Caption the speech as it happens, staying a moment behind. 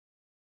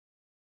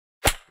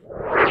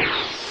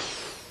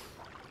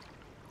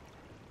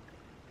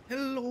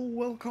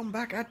welcome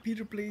back at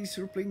Peter Plays.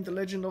 We're playing The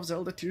Legend of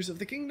Zelda Tears of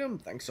the Kingdom.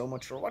 Thanks so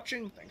much for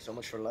watching, thanks so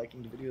much for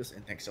liking the videos,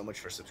 and thanks so much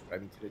for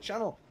subscribing to the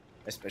channel,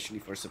 especially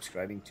for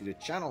subscribing to the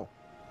channel.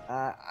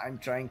 I'm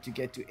trying to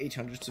get to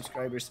 800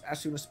 subscribers as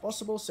soon as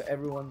possible, so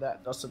everyone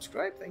that does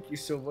subscribe, thank you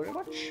so very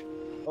much.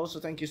 Also,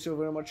 thank you so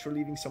very much for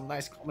leaving some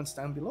nice comments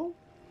down below.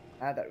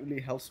 That really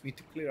helps me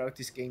to clear out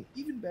this game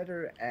even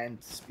better. And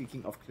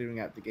speaking of clearing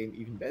out the game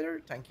even better,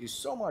 thank you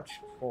so much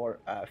for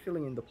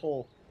filling in the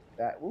poll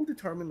that will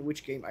determine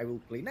which game I will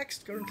play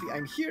next. Currently,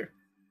 I'm here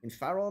in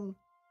Faron,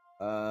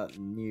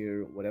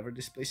 near whatever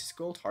this place is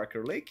called,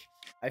 Harker Lake.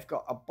 I've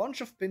got a bunch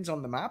of pins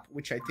on the map,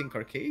 which I think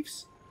are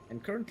caves.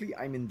 And currently,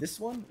 I'm in this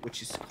one,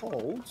 which is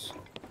called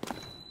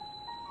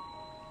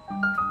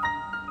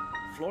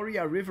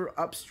Floria River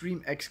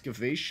Upstream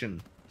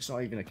Excavation. It's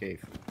not even a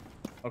cave.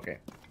 Okay.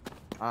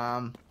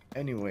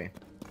 Anyway.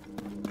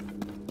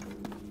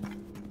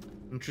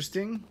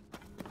 Interesting.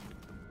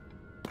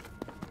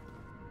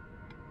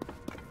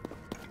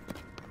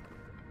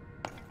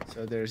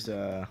 So there's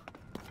a...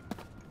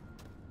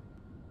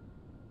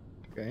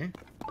 Okay.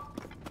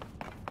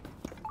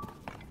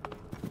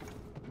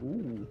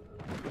 Ooh.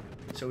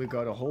 So we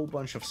got a whole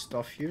bunch of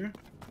stuff here.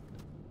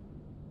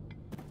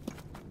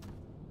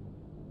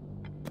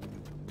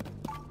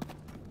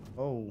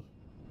 Oh.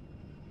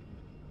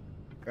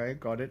 Okay,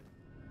 got it.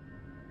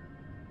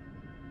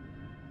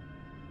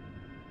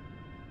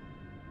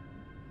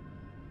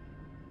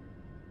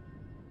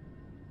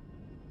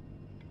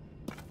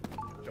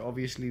 So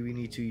obviously we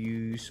need to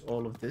use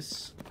all of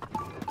this,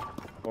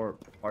 or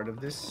part of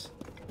this,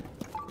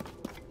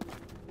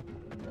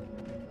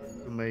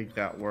 to make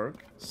that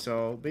work.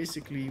 So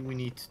basically we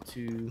need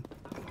to...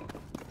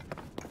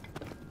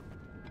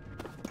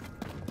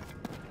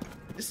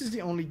 This is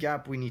the only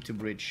gap we need to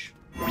bridge.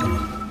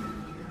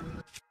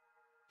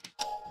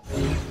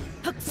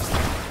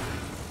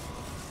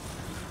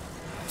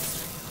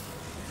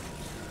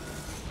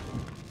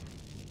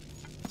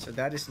 So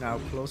that is now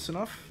close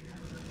enough.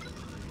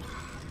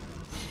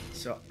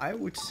 So I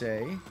would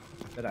say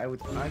that I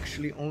would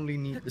actually only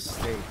need the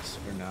stakes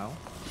for now.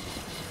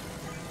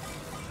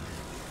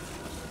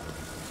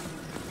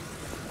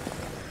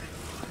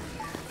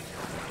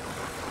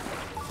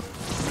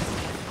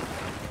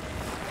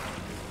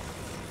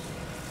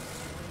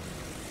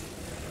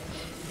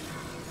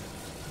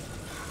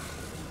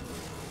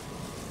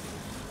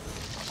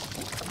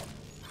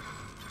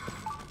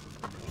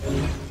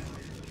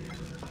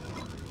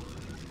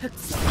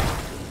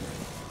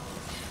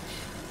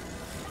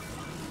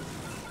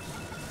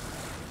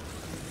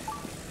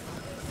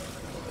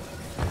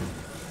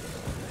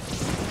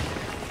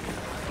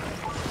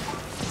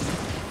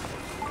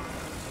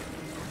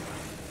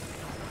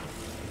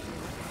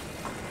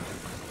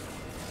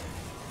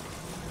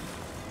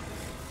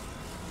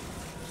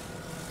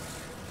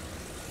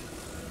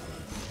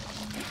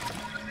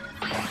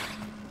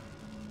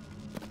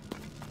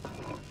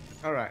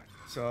 Alright,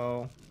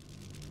 so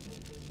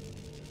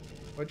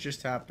what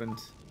just happened?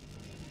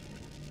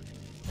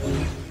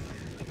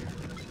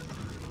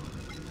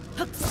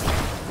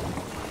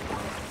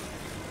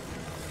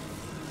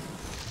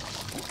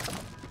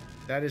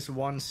 That is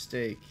one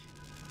stake.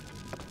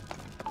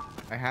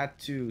 I had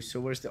two,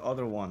 so where's the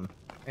other one?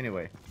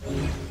 Anyway.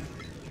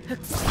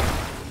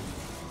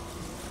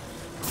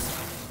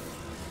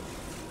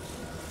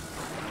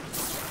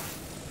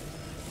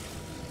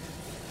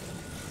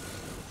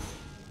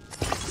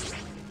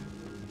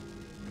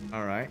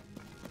 All right.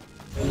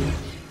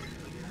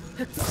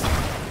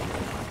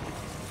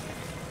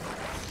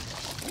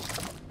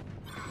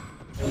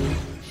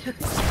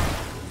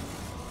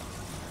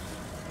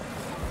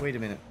 Wait a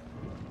minute.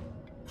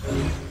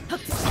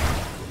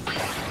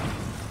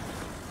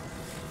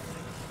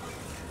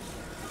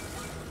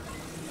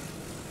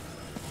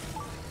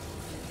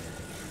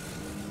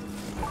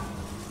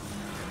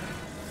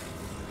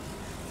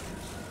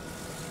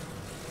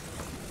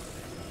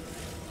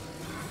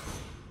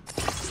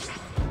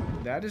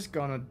 That is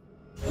gonna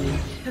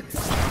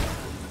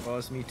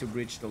cause me to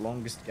bridge the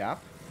longest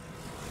gap.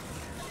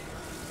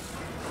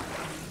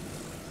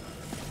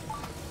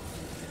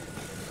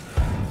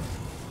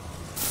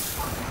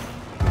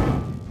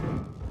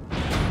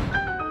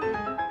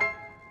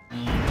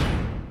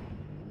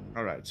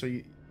 Alright, so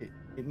it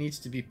needs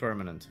to be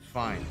permanent.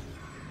 Fine.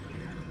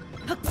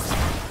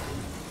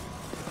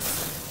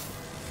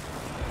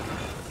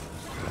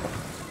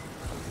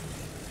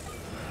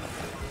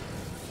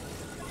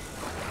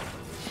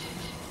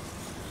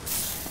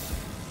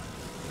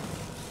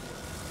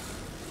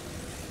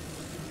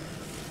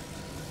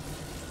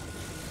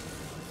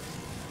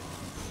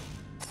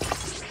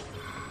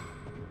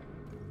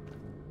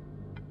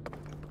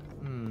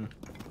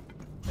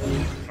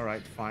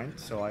 Alright, fine.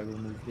 So I will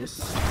move this.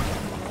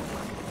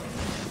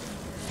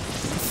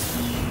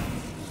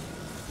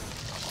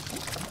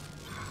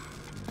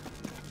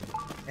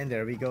 And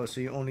there we go.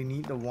 So you only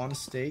need the one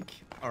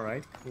stake.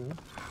 Alright, cool.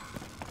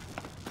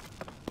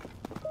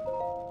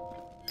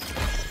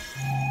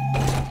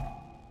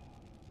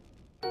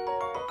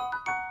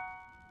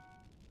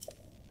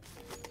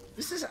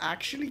 This is is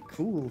actually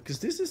cool, because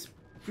this is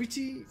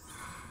pretty...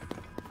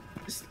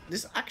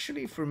 This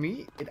actually, for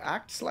me, it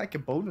acts like a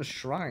bonus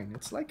shrine.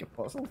 It's like a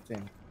puzzle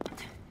thing.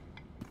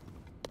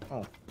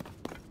 Oh.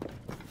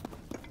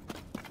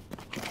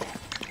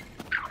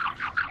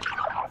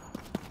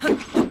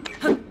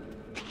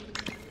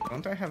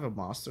 Don't I have a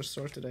master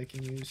sword that I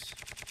can use?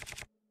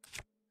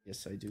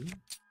 Yes, I do.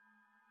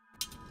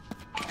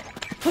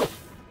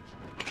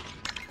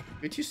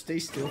 Could you stay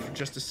still for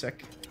just a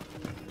sec?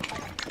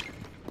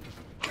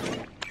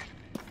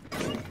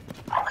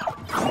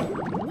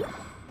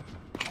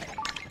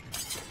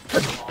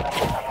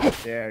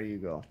 There you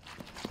go.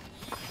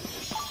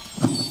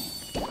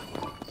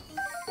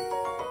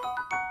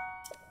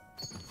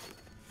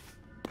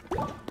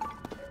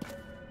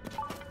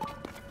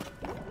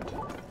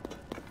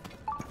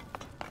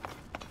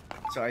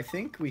 So I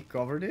think we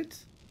covered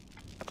it.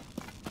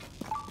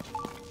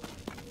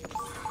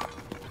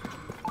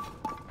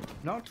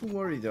 Not to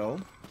worry though,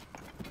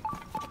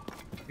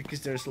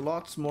 because there's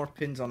lots more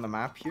pins on the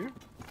map here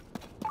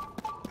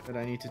that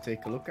I need to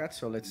take a look at,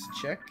 so let's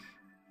check.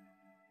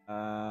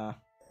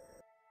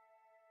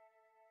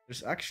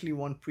 There's actually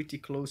one pretty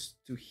close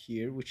to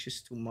here, which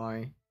is to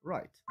my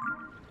right.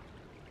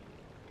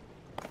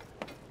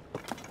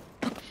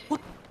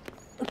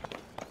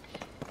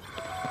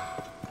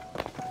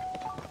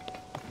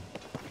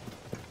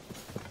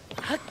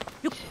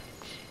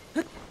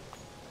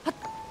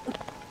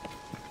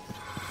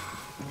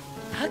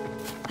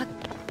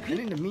 And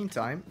in the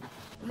meantime,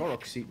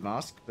 Korok seed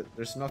mask, but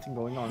there's nothing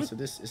going on, so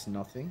this is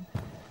nothing.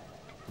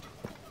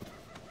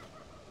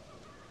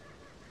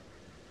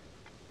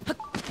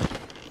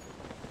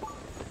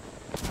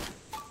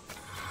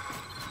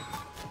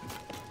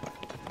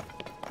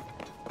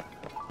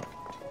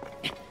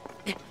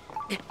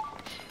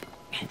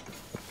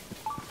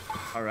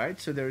 Alright,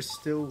 so there's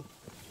still...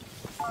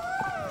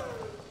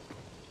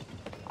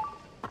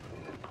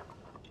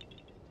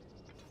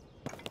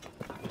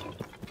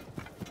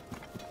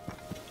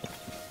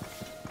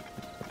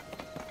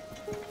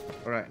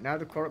 Alright, now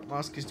the Korok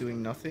mask is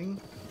doing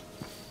nothing.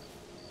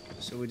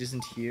 So it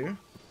isn't here.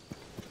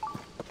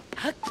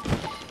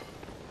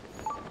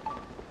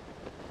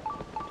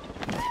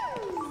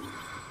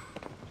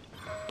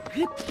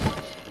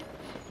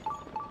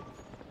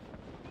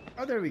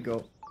 Oh, there we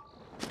go.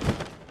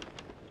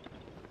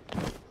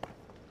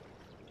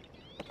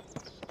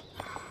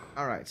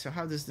 Alright, so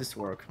how does this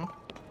work, huh?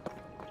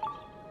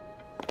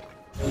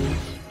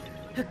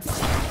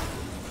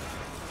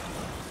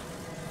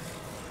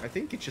 I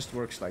think it just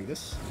works like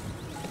this.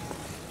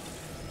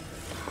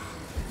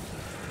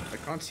 I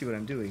can't see what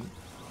I'm doing.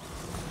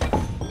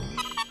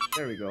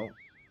 There we go.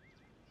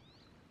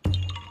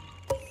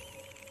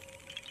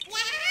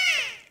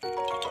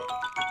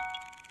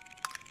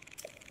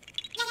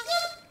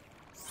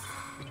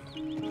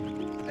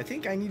 I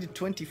think I needed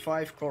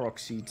 25 Korok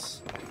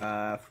seeds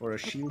for a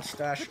shield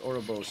stash or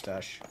a bow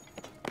stash.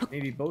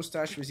 Maybe bow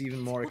stash was even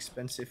more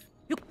expensive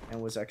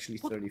and was actually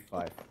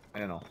 35. I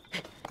don't know.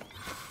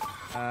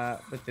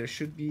 But there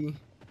should be...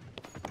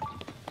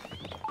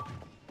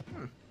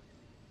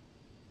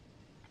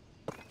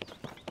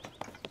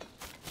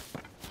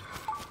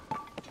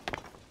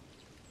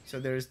 So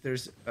there is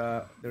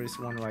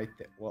one right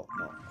there. Well,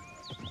 no.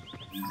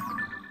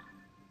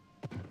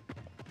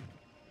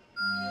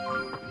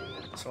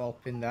 So I'll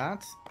pin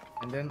that,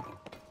 and then...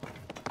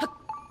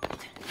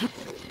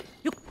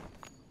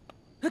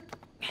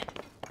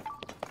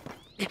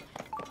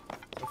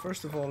 So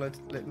first of all,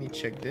 let me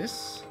check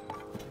this.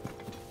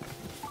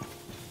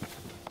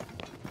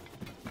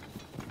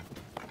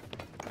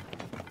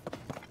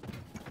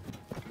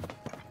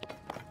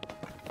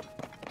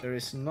 There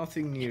is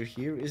nothing near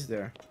here, is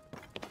there?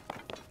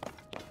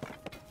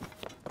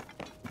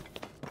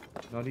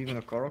 Not even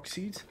a Korok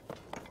seed?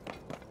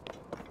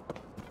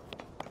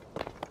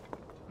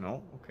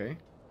 No? Okay.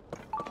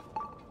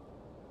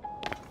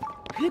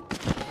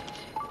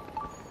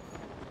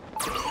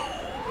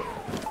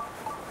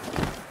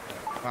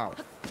 Wow.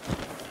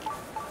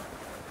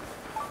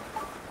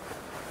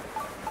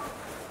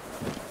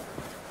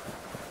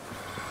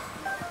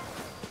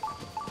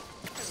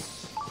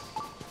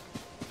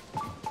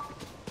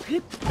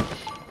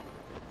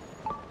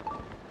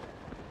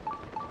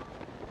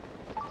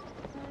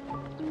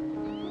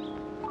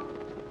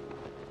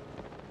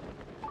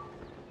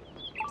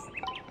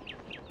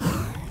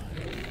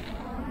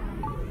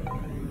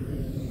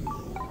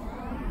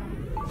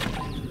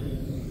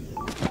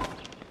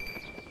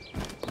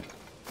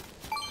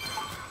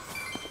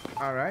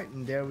 Alright,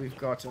 and there we've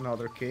got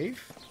another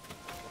cave.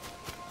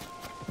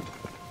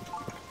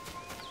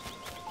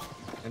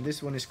 And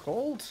this one is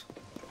called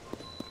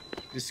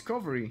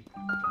Discovery.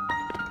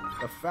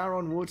 The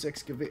Faron Woods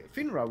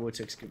Finra Woods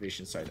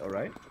excavation site,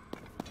 alright.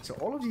 So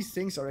all of these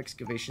things are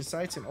excavation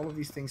sites, and all of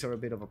these things are a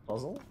bit of a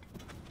puzzle.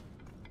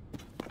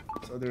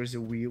 So there's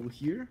a wheel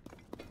here.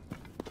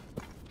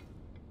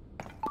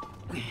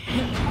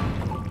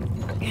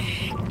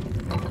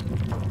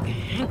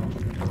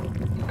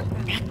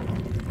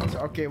 So,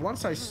 okay,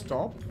 once I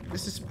stop,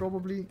 this is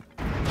probably...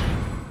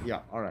 Yeah,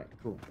 alright,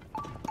 cool.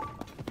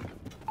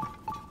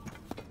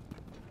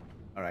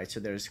 Alright, so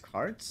there's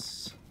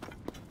carts.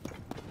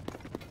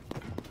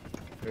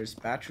 There's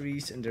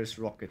batteries and there's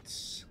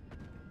rockets.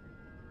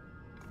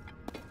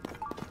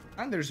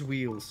 And there's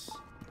wheels.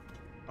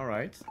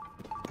 Alright.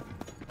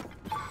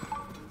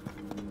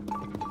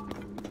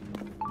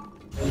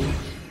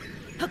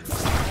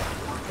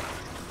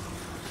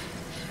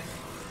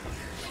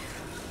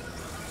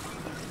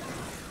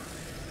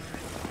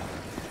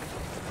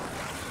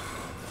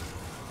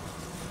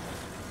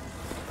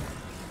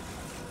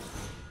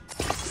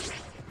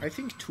 I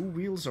think 2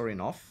 wheels are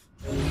enough.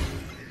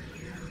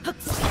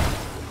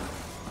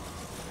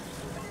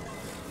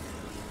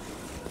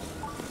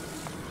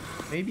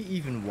 Maybe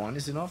even 1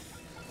 is enough.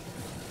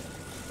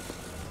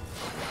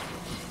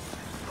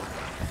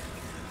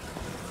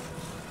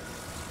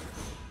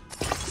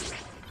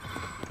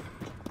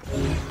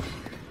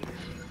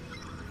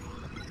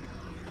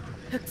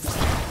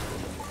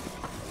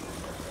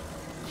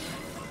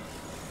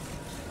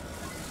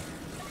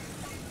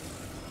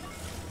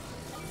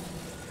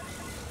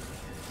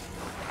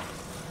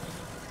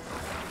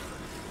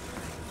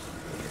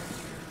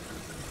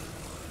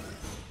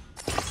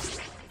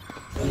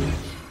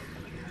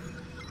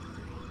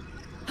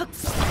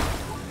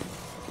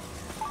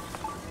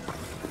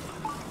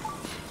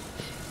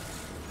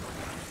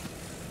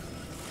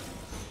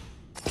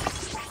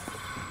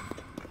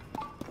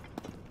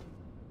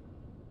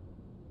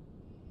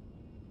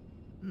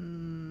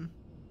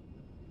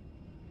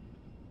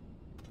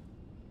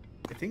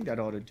 I think that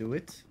ought to do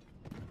it.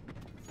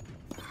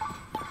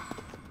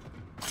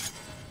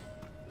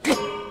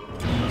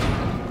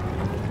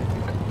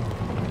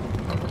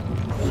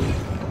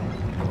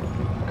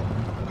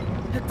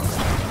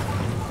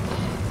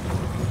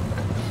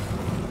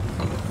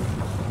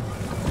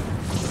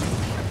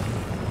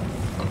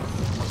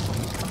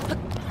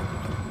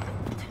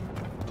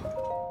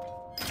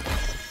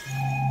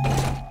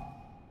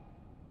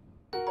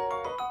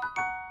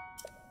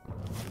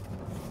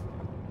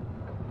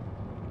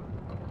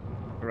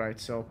 Right,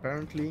 so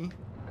apparently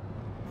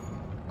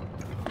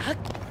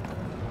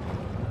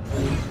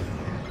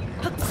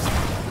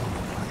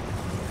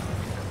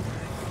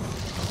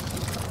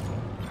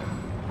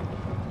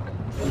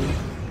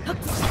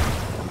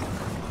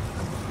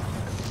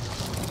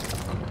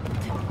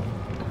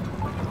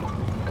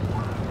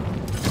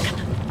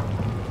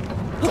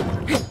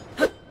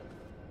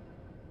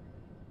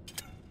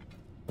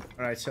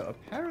Alright, so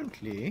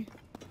apparently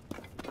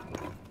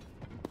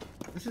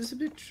this is a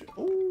bit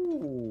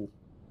oh,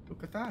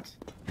 look at that.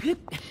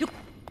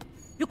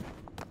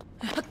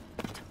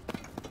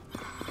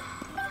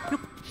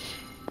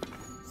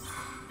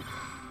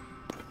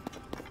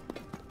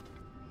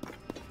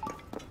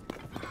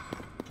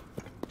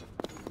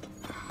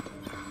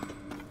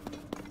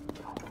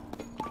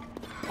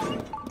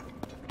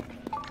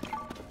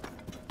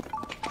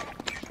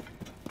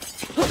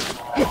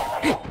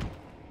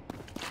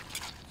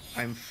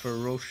 I'm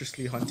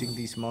ferociously hunting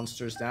these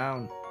monsters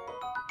down.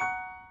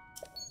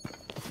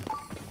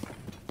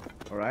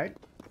 Alright.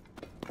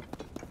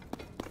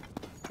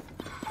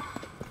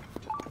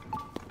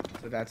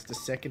 So that's the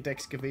second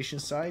excavation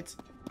site.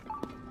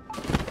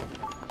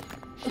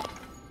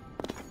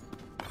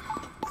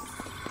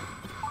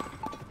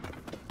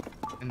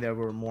 And there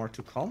were more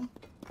to come.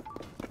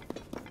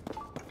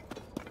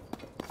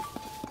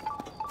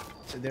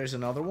 So there's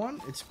another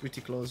one. It's pretty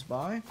close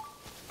by.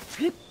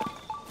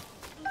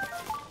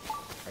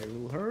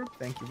 Hyrule herb,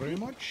 thank you very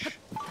much.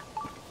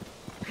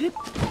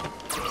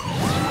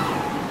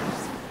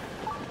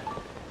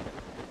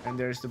 And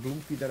there's the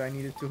Bloomfeed that I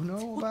needed to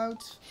know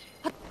about.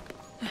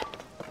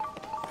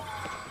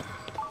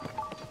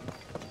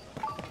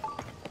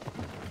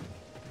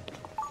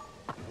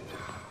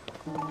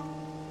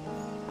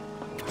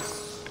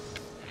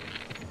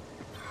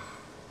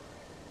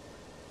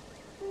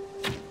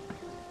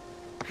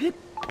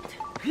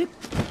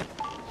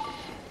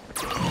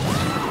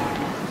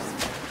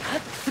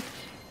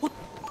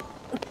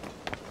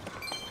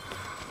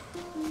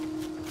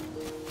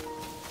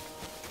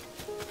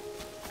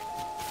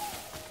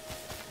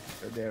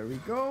 There we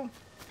go.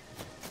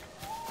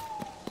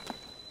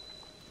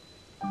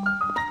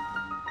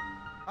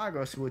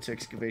 Saga's Woods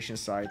excavation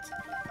site.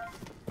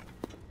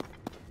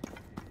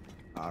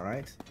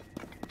 Alright.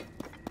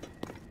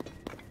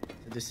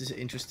 So this is an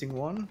interesting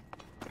one.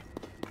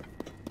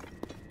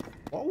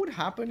 What would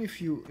happen if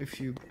you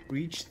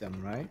breach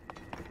them, right?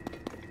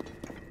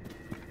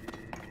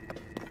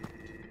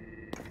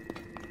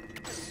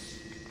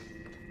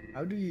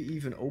 How do you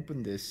even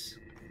open this?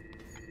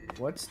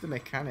 What's the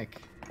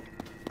mechanic?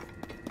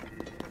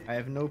 I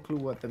have no clue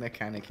what the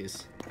mechanic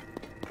is.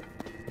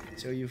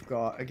 So you've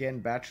got, again,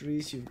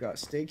 batteries, you've got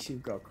stakes,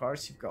 you've got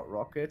cars, you've got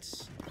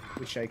rockets,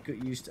 which I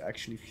could use to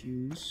actually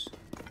fuse.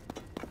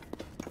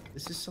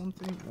 This is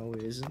something? No,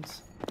 it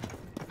isn't.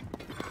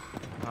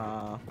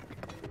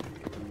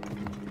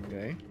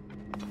 Okay.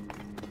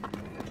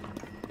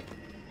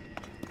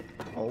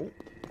 Oh,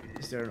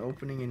 is there an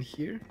opening in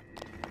here?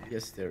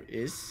 Yes, there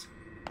is.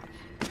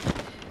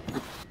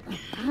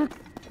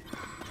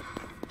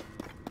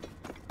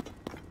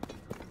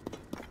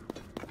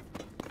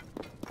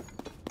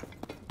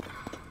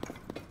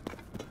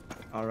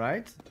 All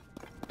right.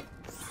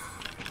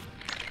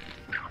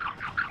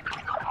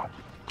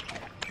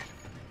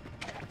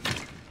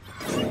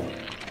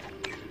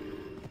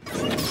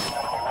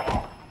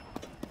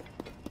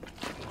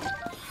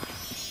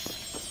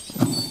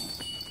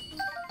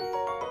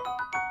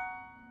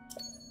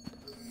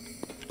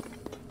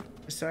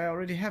 So I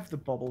already have the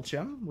bubble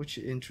gem, which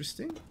is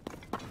interesting.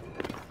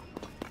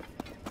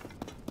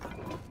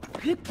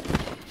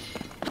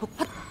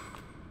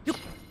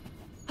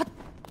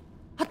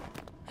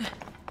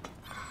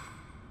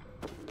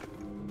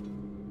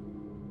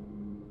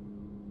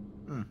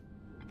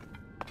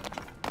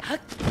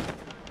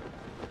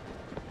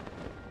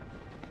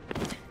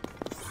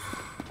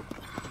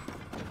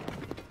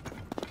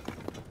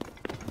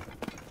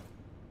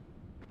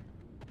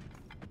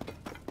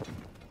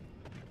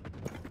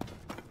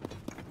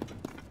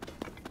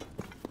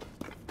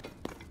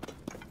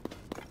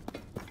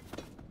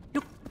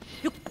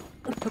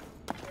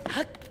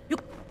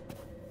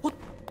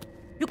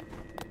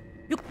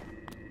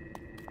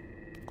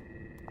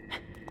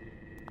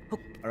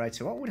 Alright,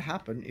 so what would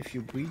happen if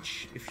you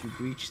breach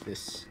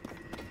this?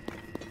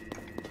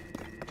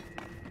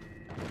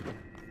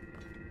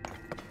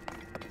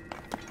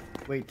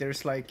 Wait,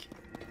 there's like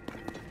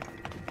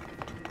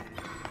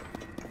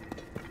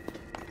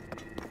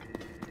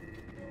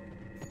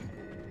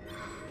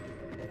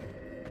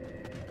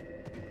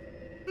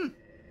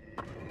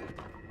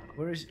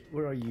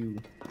where are you?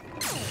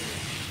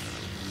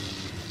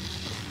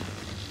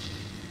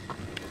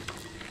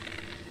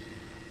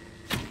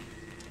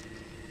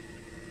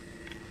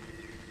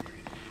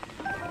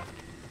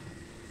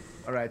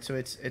 Alright, so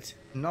it's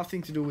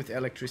nothing to do with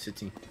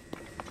electricity.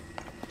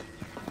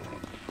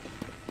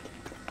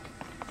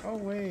 Oh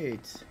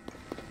wait.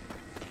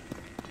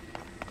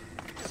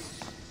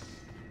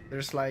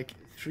 There's like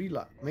 3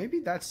 maybe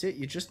that's it.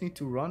 You just need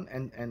to run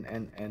and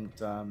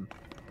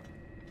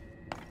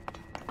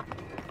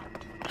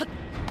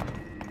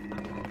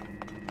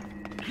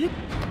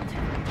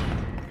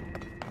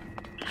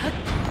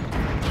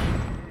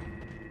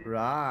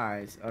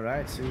right.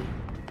 Alright, so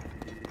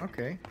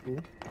okay, cool.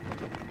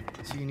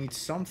 So you need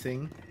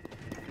something.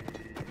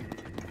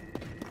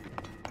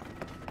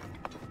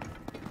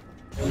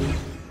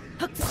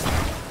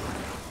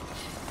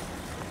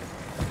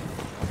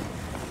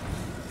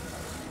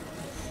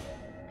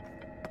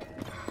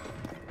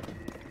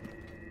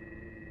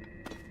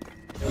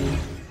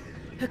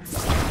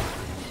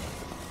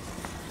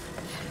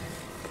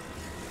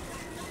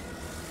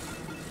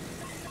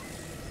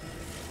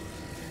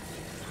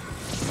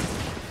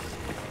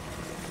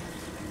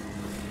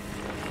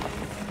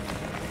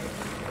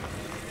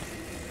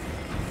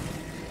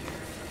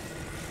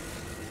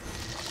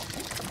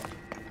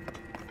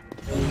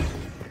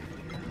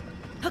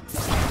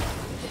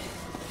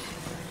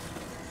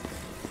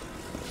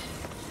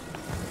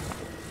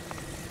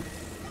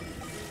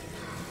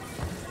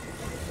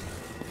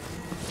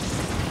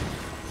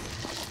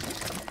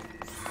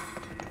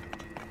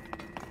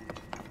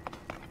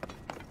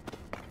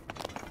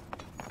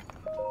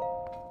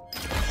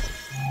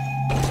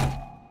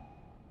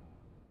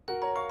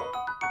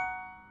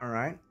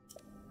 Alright.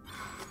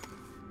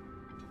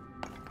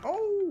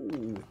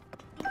 Oh!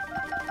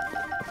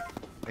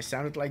 I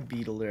sounded like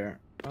Beetle there.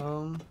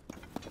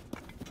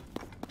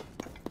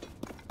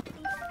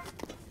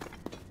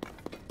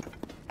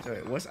 So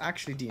it was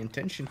actually the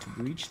intention to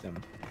breach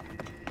them.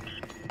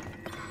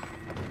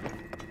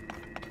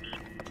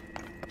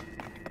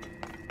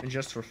 And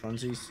just for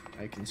funsies,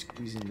 I can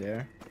squeeze in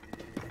there.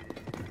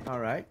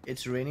 Alright,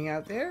 it's raining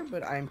out there,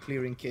 but I'm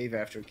clearing cave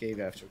after cave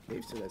after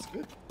cave, so that's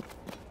good.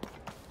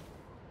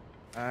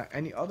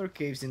 Any other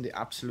caves in the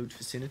absolute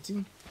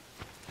vicinity?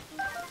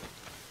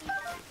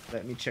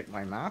 Let me check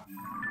my map.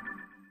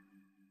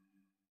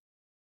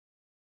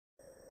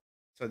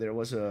 So there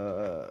was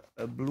a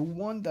blue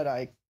one that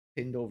I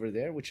pinned over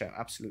there, which I'm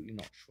absolutely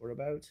not sure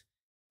about.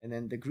 And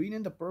then the green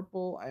and the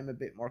purple, I'm a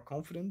bit more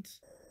confident.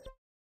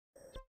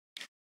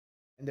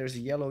 And there's a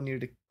yellow near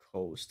the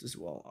coast as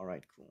well.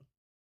 Alright, cool.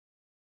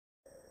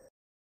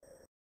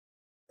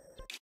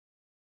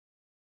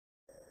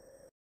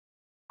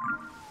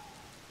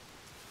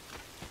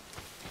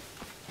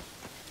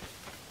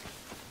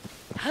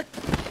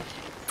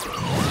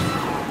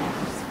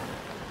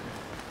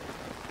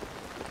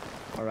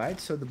 Alright,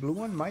 so the blue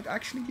one might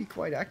actually be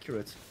quite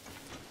accurate.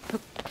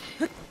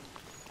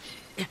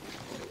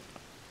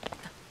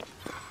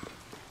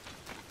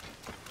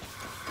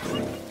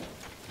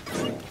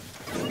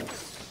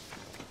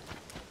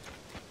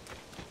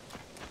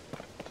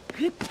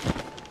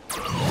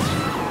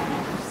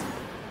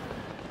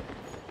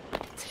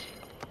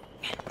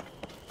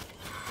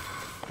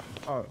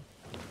 Oh.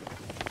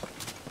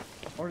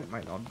 Or it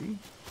might not be.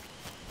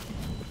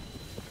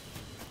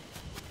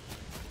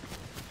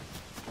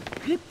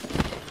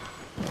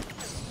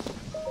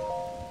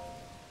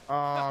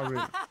 Ah,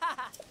 really?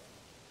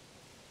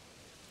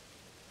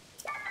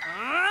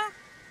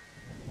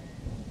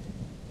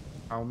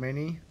 How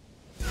many?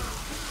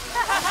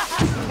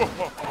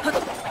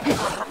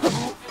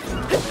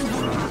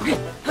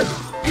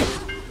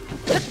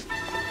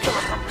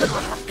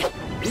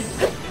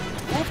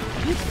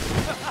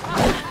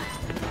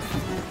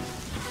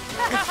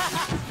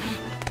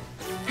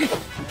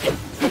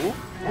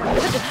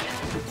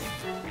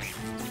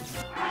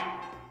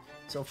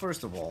 So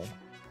first of all,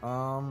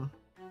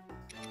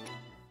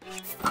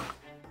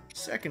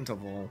 second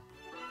of all,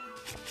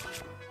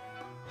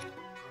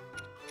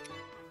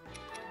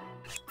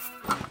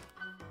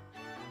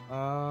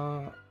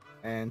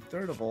 and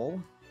third of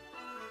all,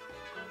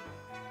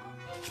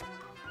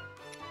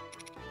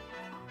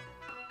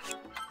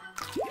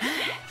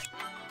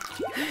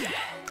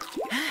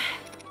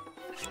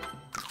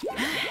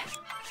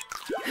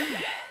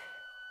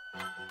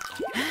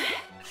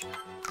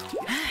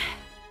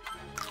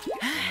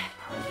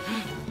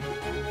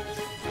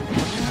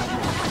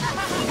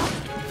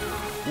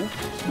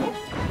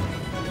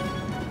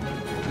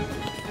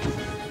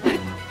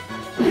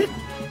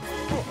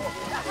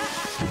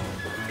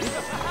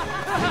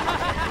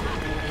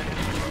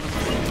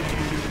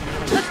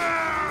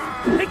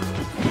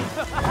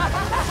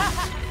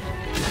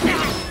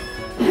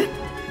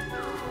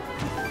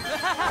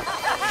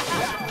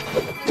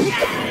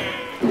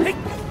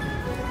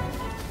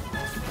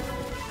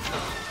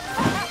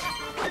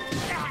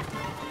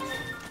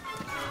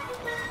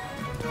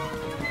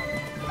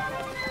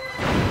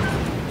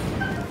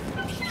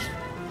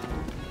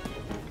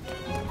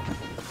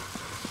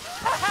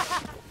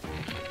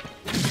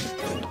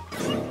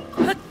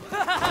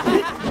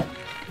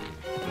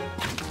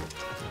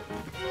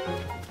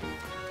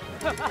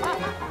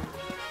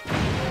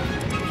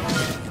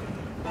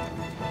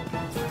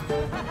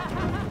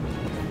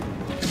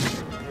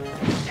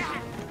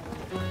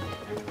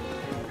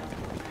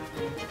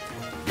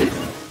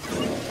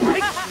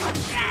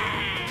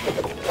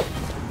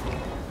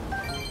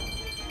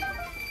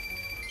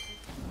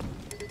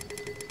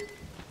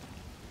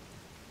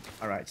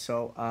 alright,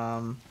 so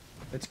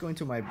let's go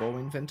into my bow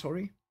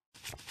inventory,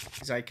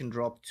 because I can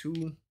drop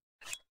 2.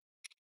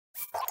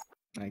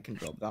 I can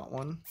drop that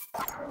one.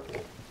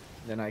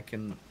 Then I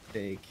can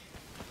take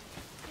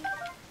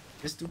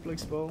this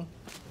duplex bow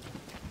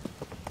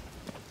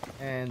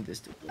and this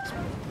duplex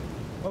bow.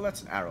 Well,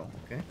 that's an arrow,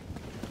 okay?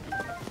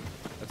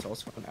 That's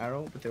also an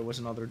arrow, but there was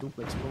another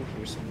duplex bow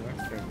here somewhere.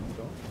 There we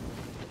go.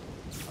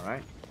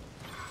 Alright.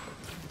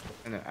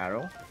 And an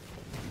arrow.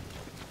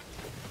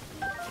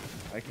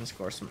 I can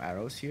score some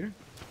arrows here.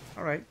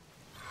 Alright.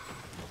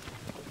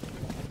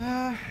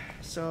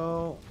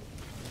 So...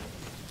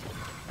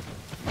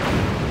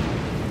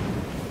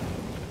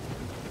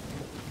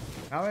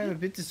 now I'm a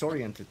bit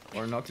disoriented,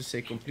 or not to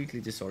say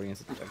completely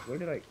disoriented.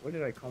 Like, where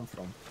did I come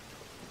from?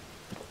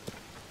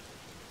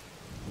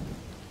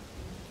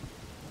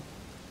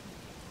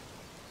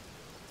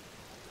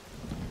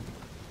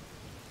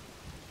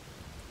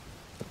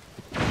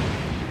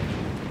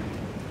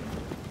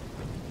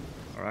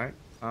 All right.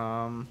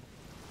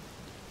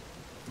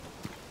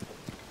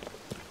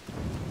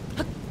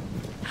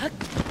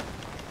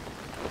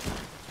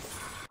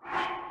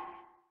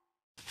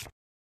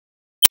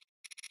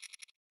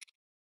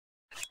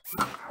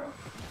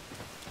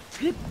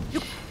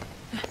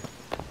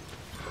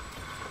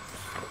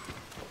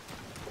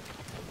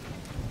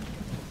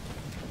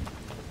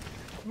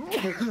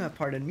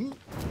 Pardon me.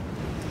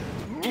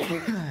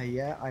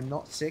 Yeah, I'm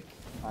not sick.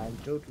 I'm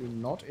totally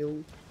not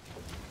ill.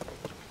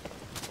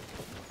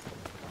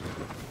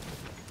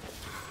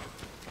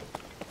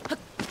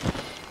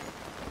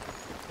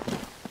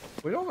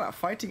 With all that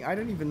fighting, I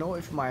don't even know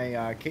if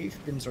my cave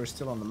pins are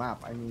still on the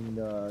map. I mean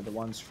the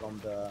ones from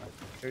the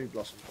cherry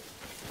blossom.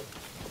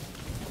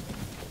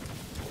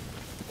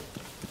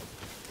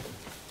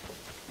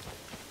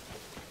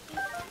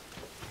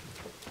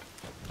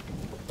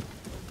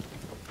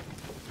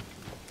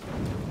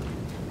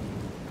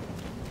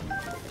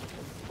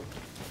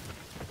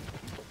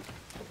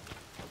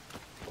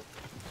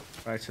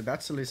 Right, so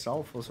that's the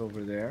Lysalphos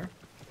over there.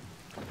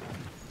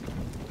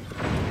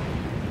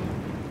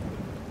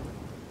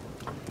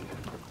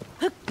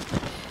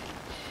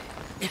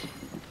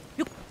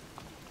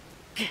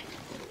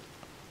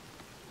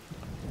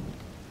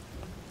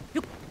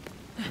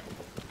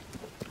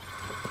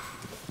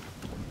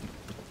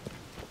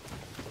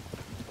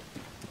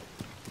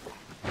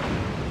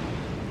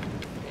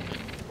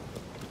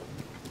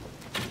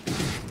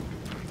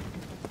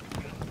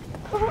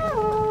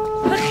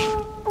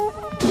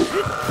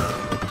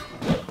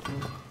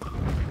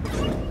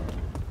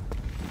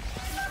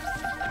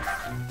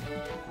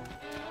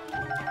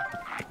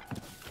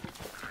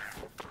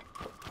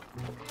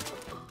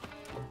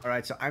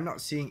 Alright, so I'm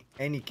not seeing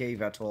any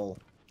cave at all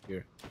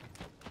here.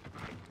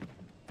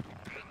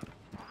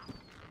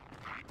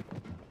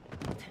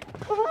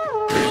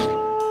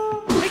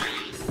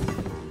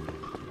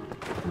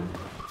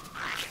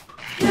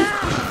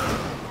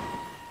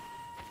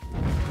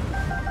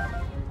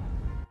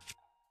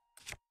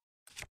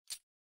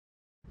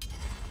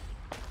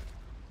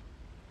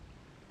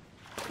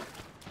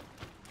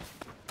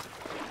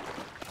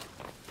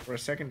 For a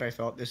second I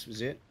thought this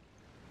was it.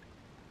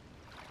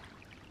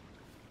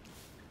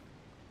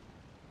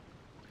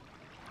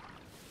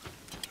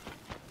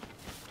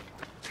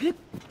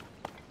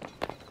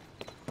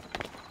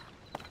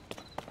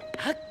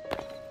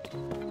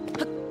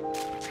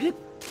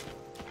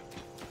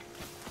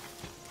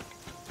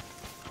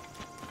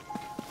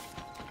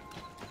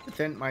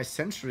 then my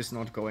sensor is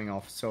not going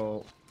off,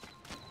 so...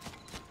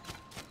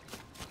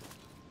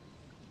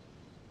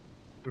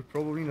 We're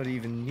probably not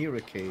even near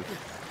a cave.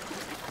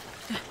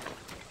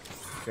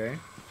 Okay.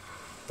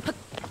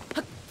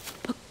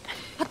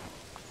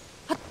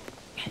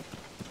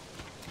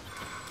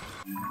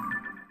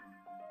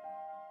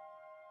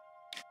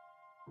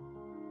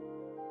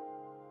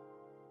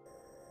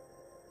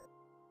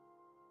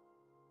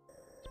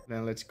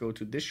 Then let's go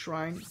to this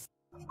shrine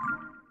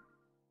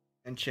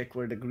and check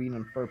where the green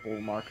and purple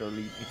marker lead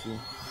me to.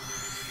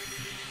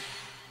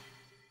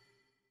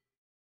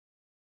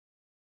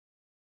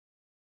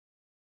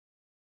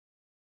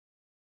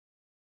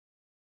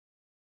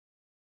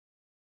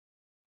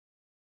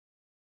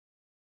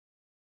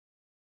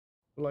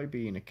 Will I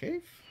be in a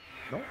cave?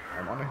 No,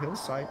 I'm on a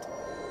hillside.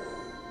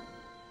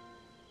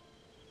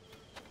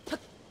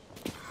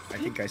 I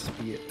think I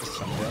see a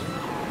sandalian.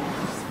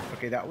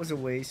 Okay, that was a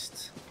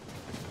waste.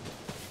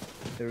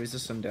 There is a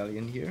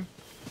sandalian here.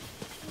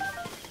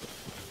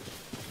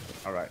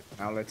 Alright,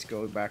 now let's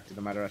go back to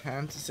the matter at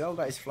hand.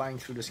 Zelda is flying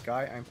through the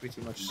sky. I'm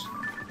pretty much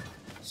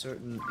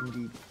certain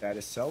indeed that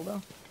is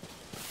Zelda.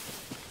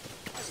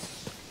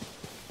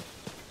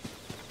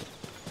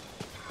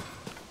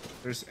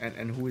 There's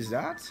and who is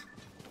that?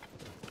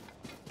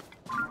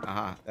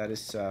 Aha, that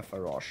is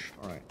Faron.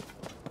 Alright.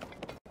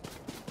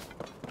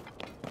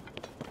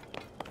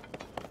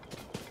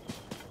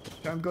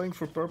 So I'm going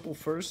for purple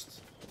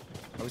first.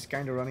 I was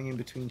kind of running in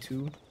between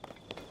two.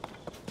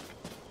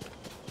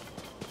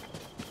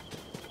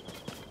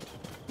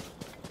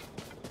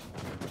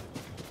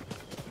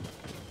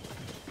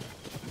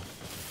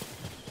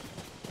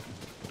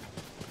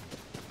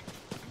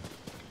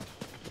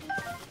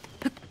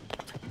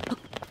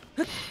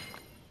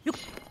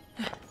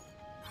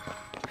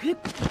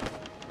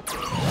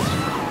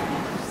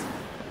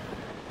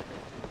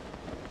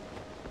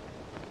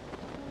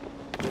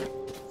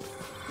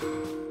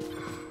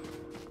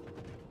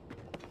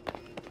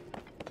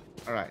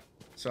 Alright,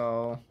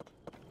 so...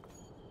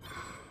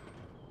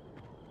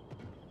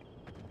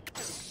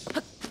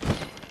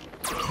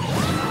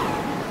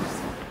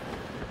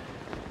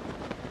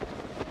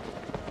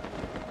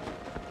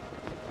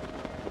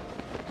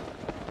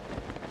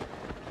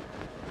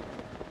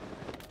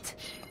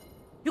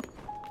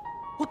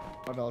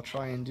 What I'll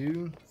try and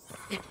do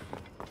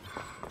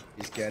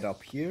is get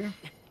up here.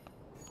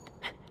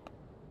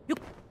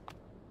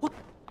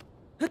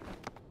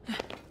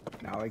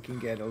 Now I can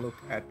get a look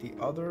at the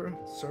other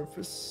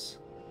surface.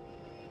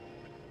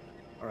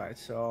 Alright,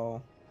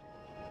 so...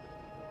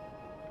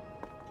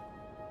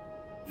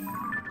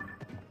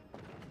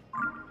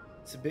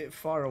 It's a bit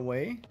far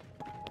away.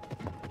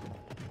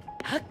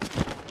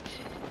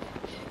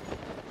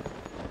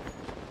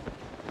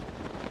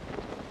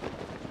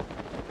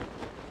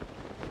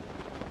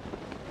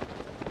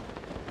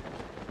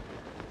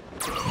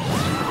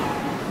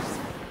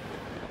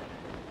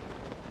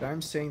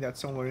 I'm saying that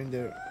somewhere in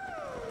there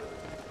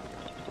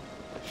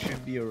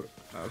should be a...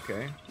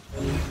 Okay.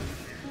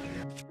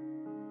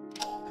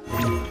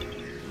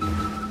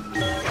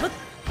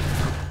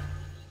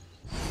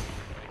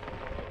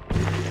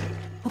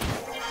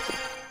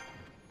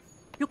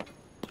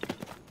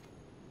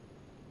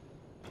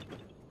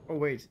 Oh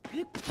wait.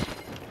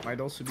 Might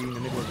also be in the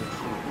middle of the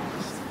tree.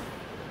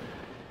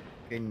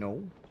 Okay,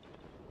 no.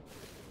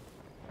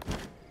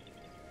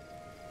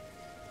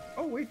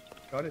 Oh wait,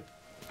 got it.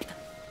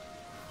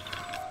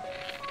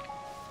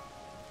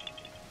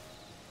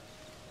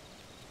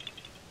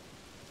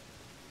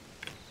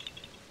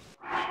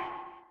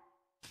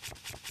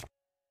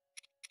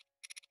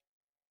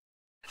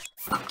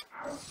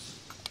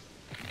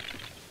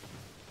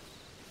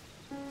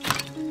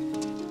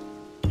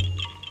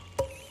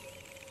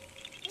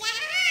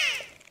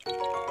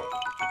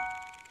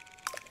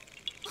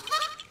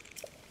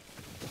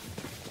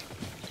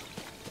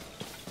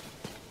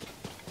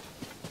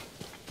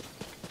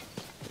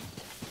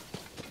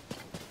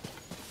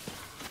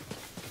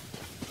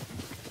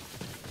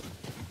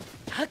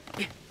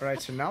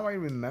 Alright, so now I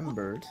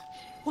remembered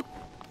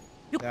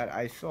that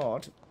I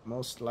thought,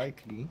 most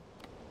likely,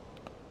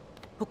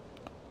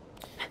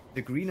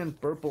 the green and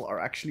purple are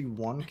actually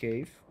one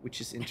cave, which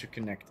is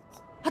interconnected.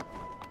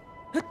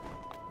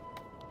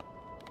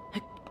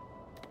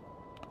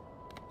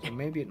 So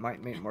maybe it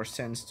might make more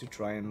sense to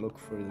try and look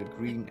for the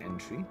green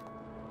entry,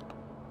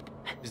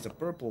 because the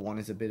purple one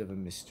is a bit of a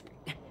mystery.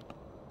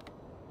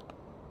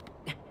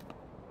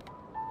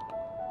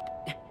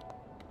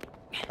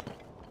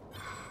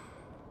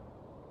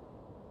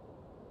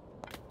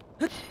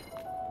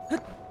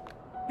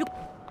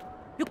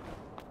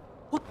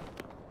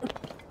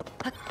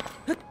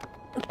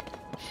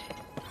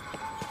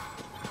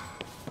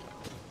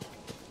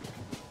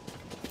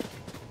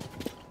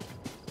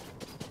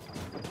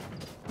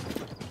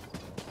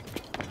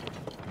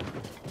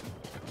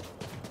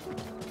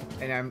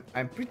 And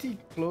I'm pretty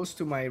close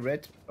to my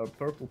red or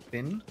purple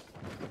pin,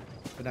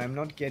 but I'm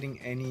not getting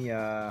any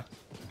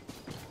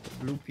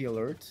blue P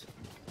alert.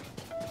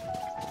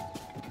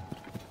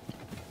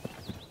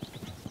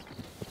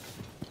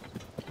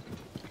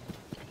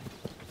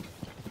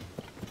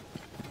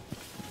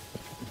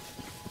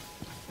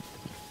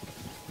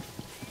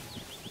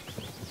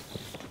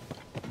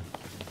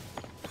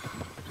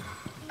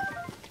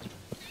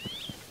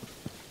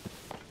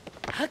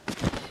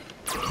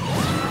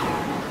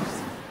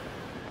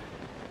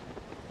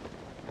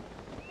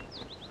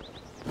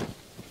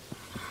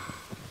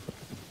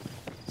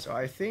 So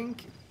I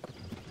think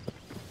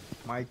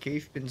my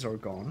cave pins are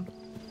gone.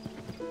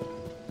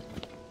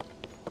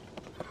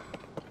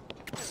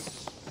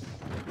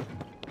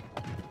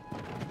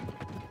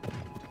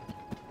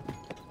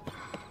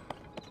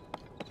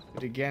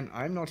 But again,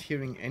 I'm not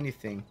hearing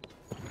anything.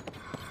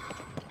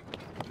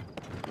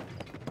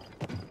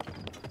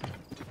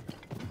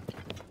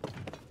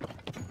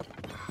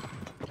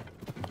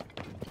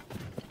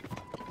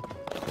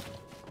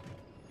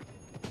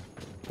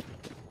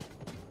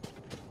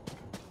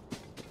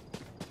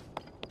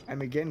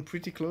 I'm again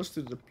pretty close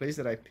to the place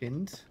that I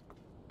pinned.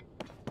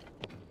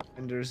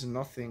 And there's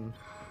nothing.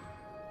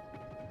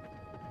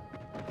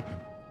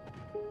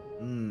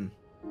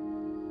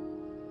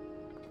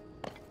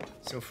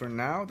 So for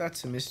now,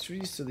 that's a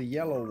mystery. So the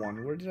yellow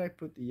one, where did I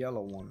put the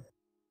yellow one?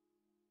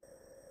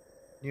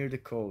 Near the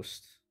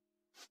coast.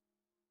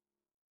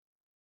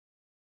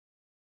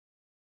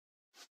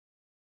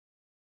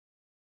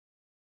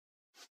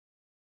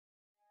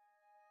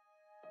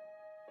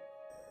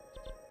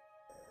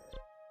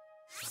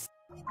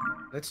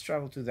 Let's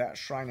travel to that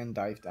shrine and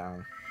dive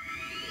down.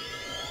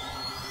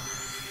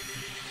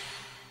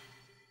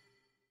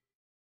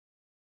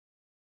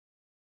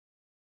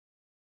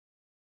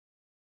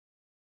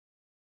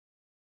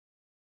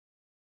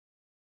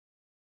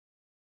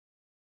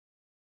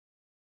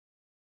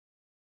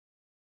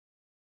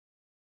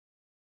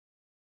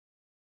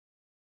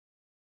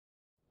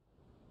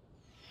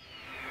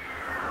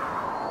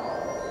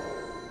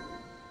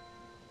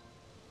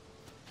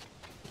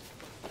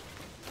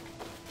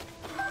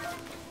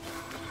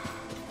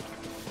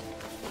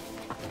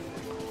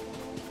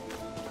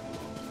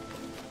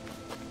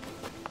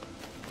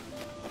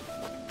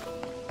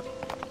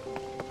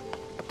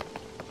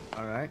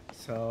 Alright,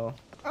 so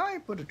I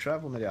put a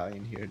travel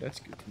medallion here, that's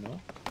good to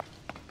know.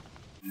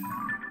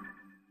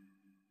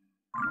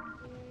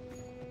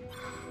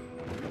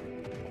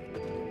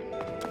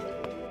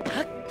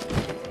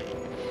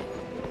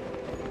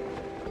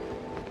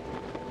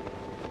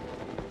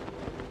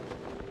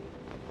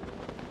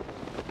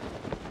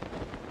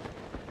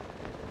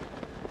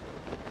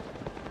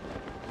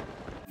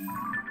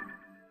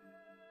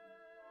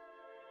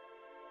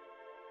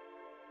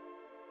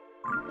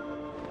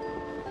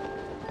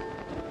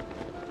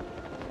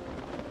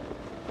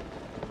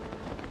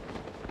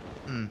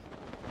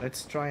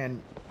 Let's try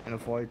and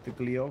avoid the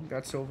Gleog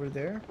that's over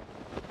there.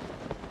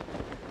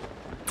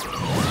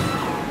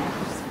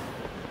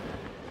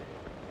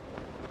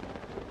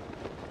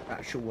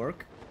 That should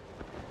work.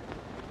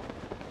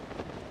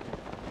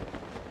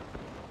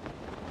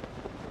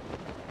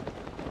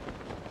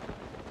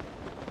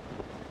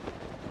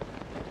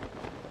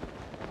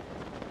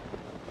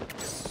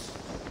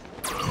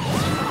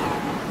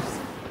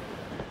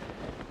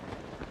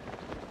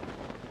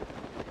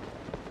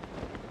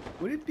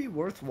 Would it be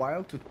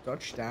worthwhile to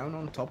touch down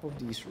on top of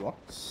these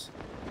rocks?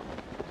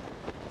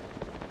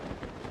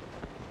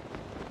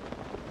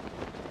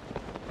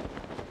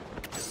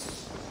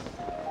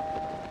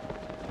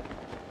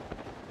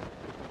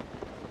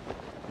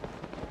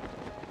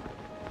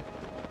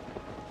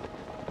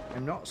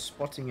 I'm not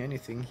spotting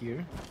anything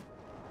here.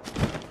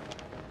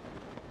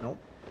 Nope.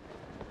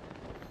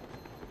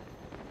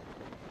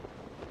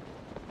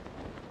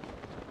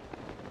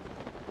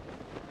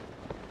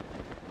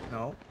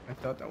 No, I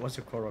thought that was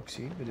a Korok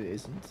seed, but it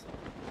isn't.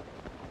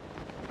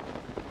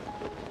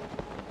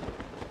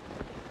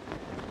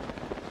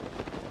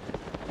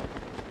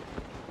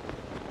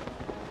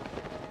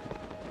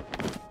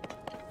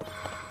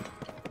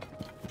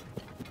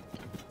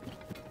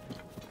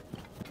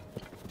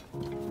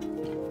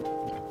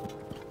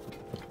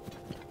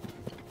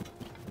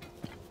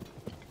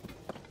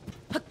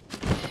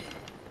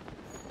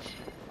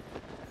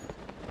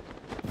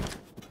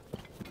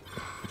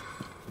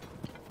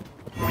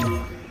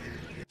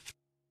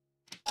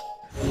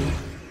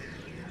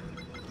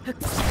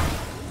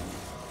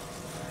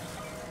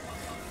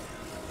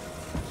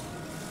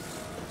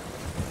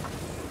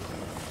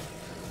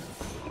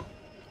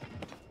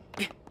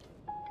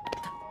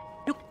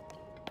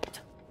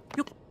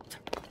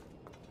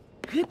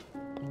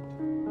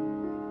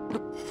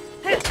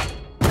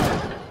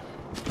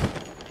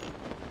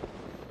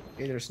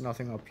 Okay, there's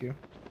nothing up here.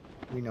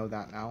 We know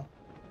that now.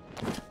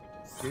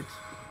 Good.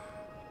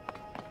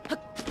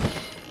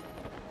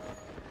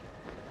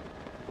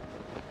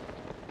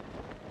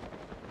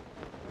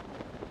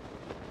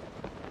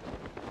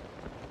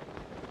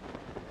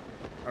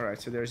 Alright,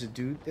 so there's a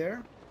dude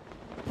there.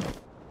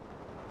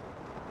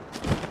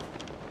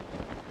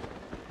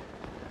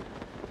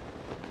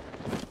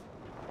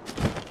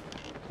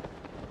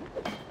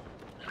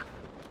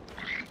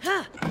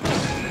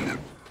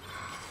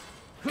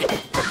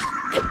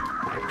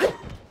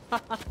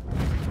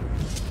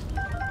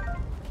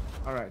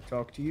 Alright,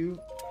 talk to you.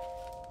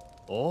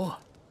 Oh.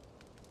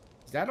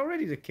 Is that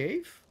already the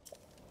cave?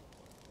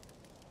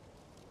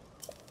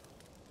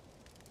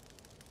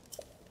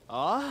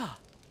 Ah.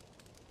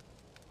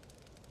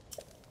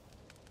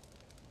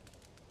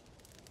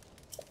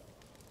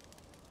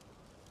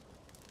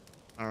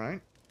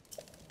 Alright.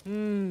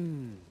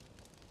 Hmm.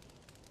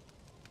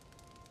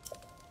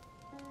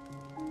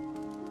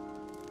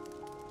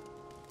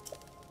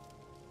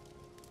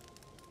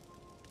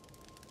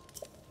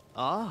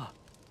 Ah.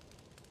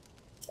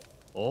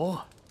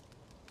 Oh.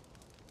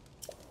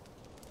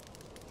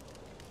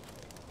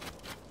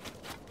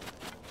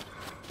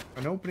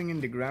 An opening in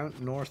the ground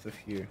north of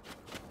here.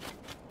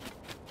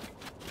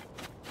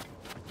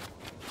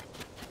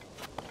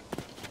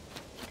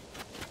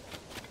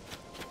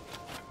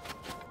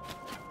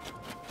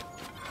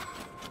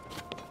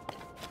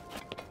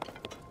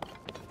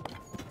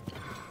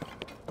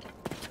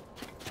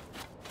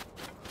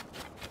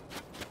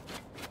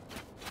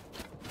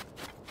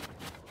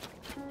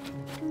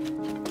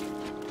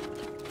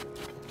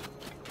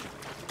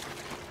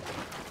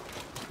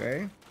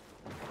 Okay.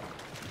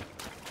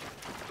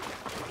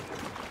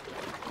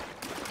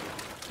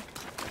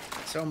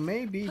 So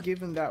maybe,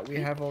 given that we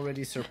have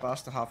already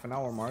surpassed the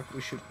half-an-hour mark,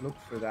 we should look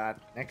for that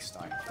next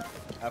time.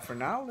 For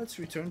now, let's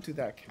return to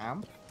that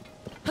camp.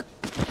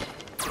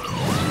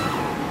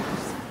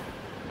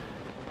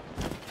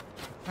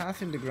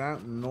 Path in the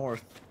ground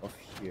north of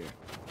here.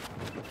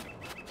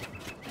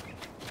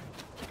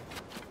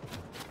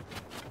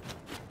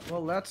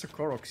 Well, that's a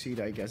Korok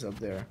seed, I guess, up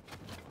there.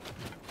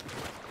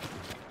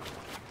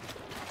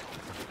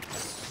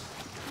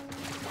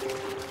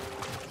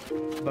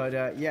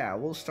 But yeah,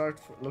 we'll start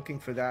looking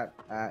for that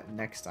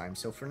next time.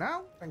 So for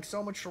now, thanks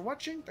so much for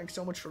watching. Thanks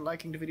so much for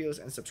liking the videos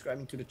and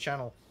subscribing to the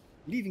channel,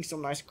 leaving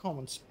some nice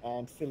comments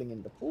and filling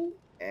in the poll.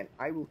 And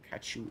I will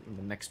catch you in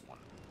the next one.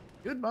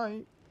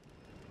 Goodbye.